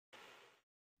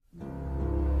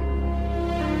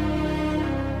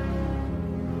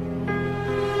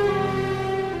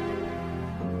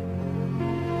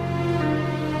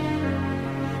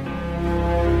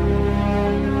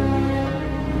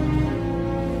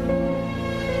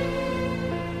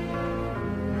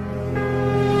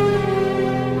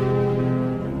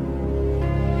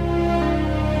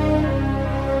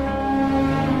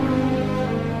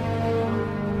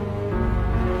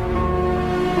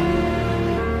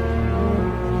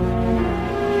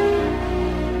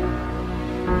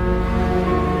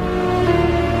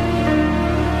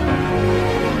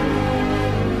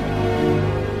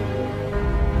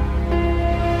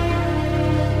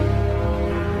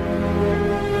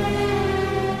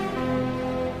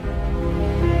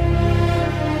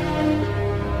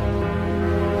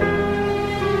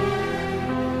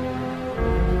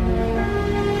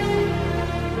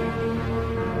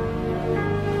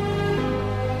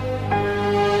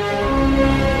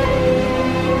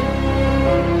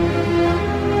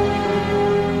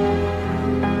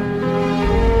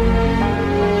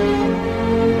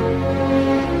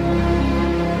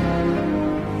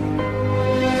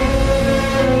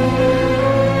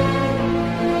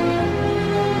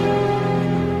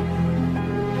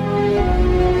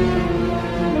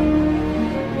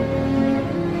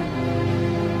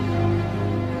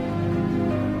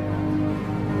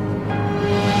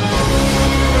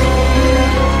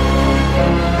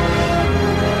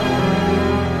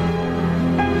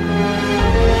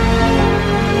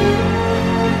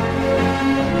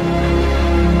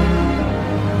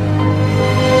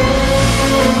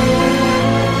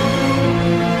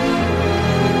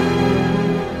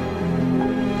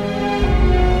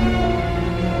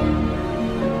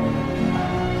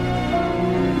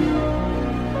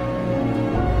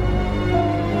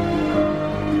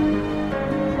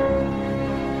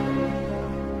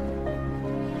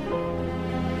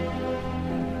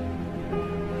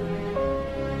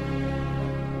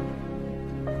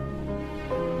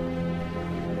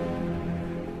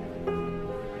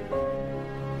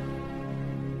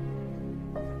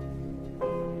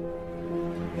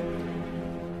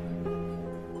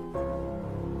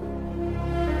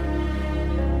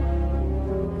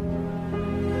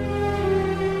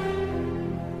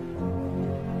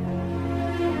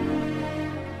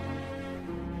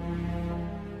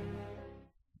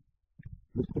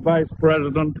Mr. Vice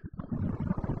President,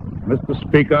 Mr.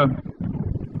 Speaker,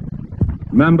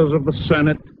 members of the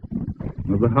Senate,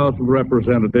 of the House of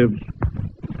Representatives,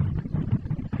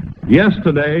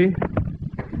 yesterday,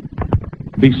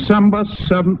 December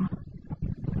 7th,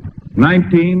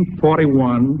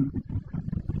 1941,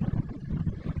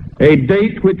 a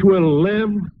date which will live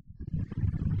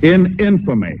in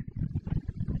infamy,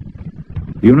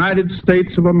 the United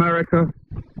States of America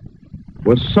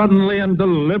was suddenly and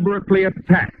deliberately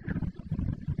attacked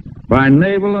by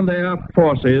naval and air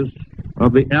forces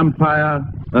of the Empire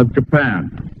of Japan.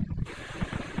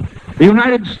 The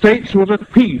United States was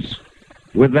at peace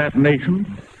with that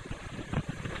nation,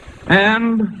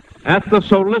 and at the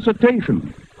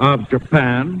solicitation of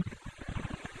Japan,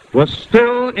 was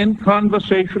still in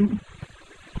conversation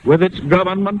with its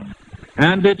government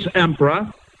and its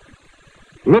emperor,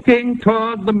 looking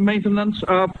toward the maintenance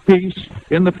of peace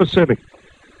in the Pacific.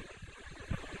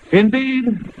 Indeed,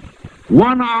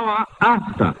 1 hour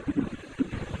after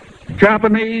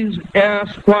Japanese air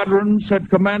squadrons had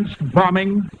commenced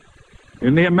bombing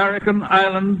in the American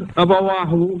island of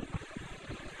Oahu,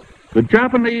 the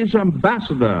Japanese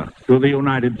ambassador to the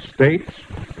United States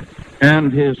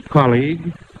and his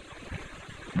colleague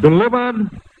delivered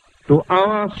to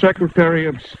our Secretary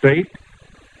of State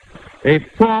a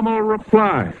formal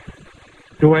reply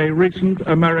to a recent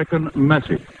American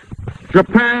message.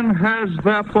 Japan has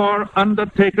therefore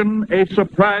undertaken a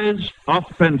surprise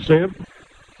offensive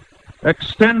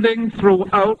extending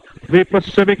throughout the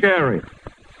Pacific area.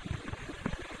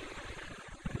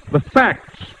 The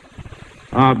facts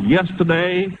of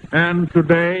yesterday and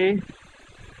today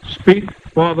speak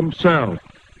for themselves.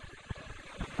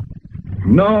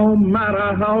 No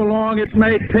matter how long it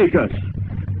may take us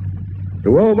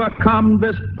to overcome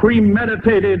this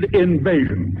premeditated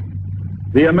invasion,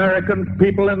 the American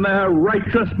people in their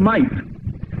righteous might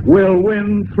will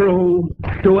win through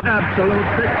to absolute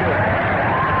victory.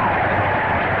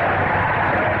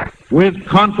 With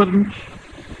confidence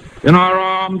in our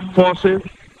armed forces,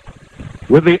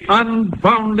 with the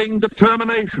unbounding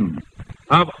determination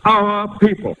of our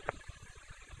people,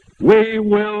 we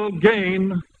will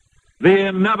gain the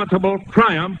inevitable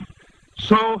triumph,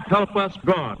 so help us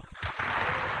God.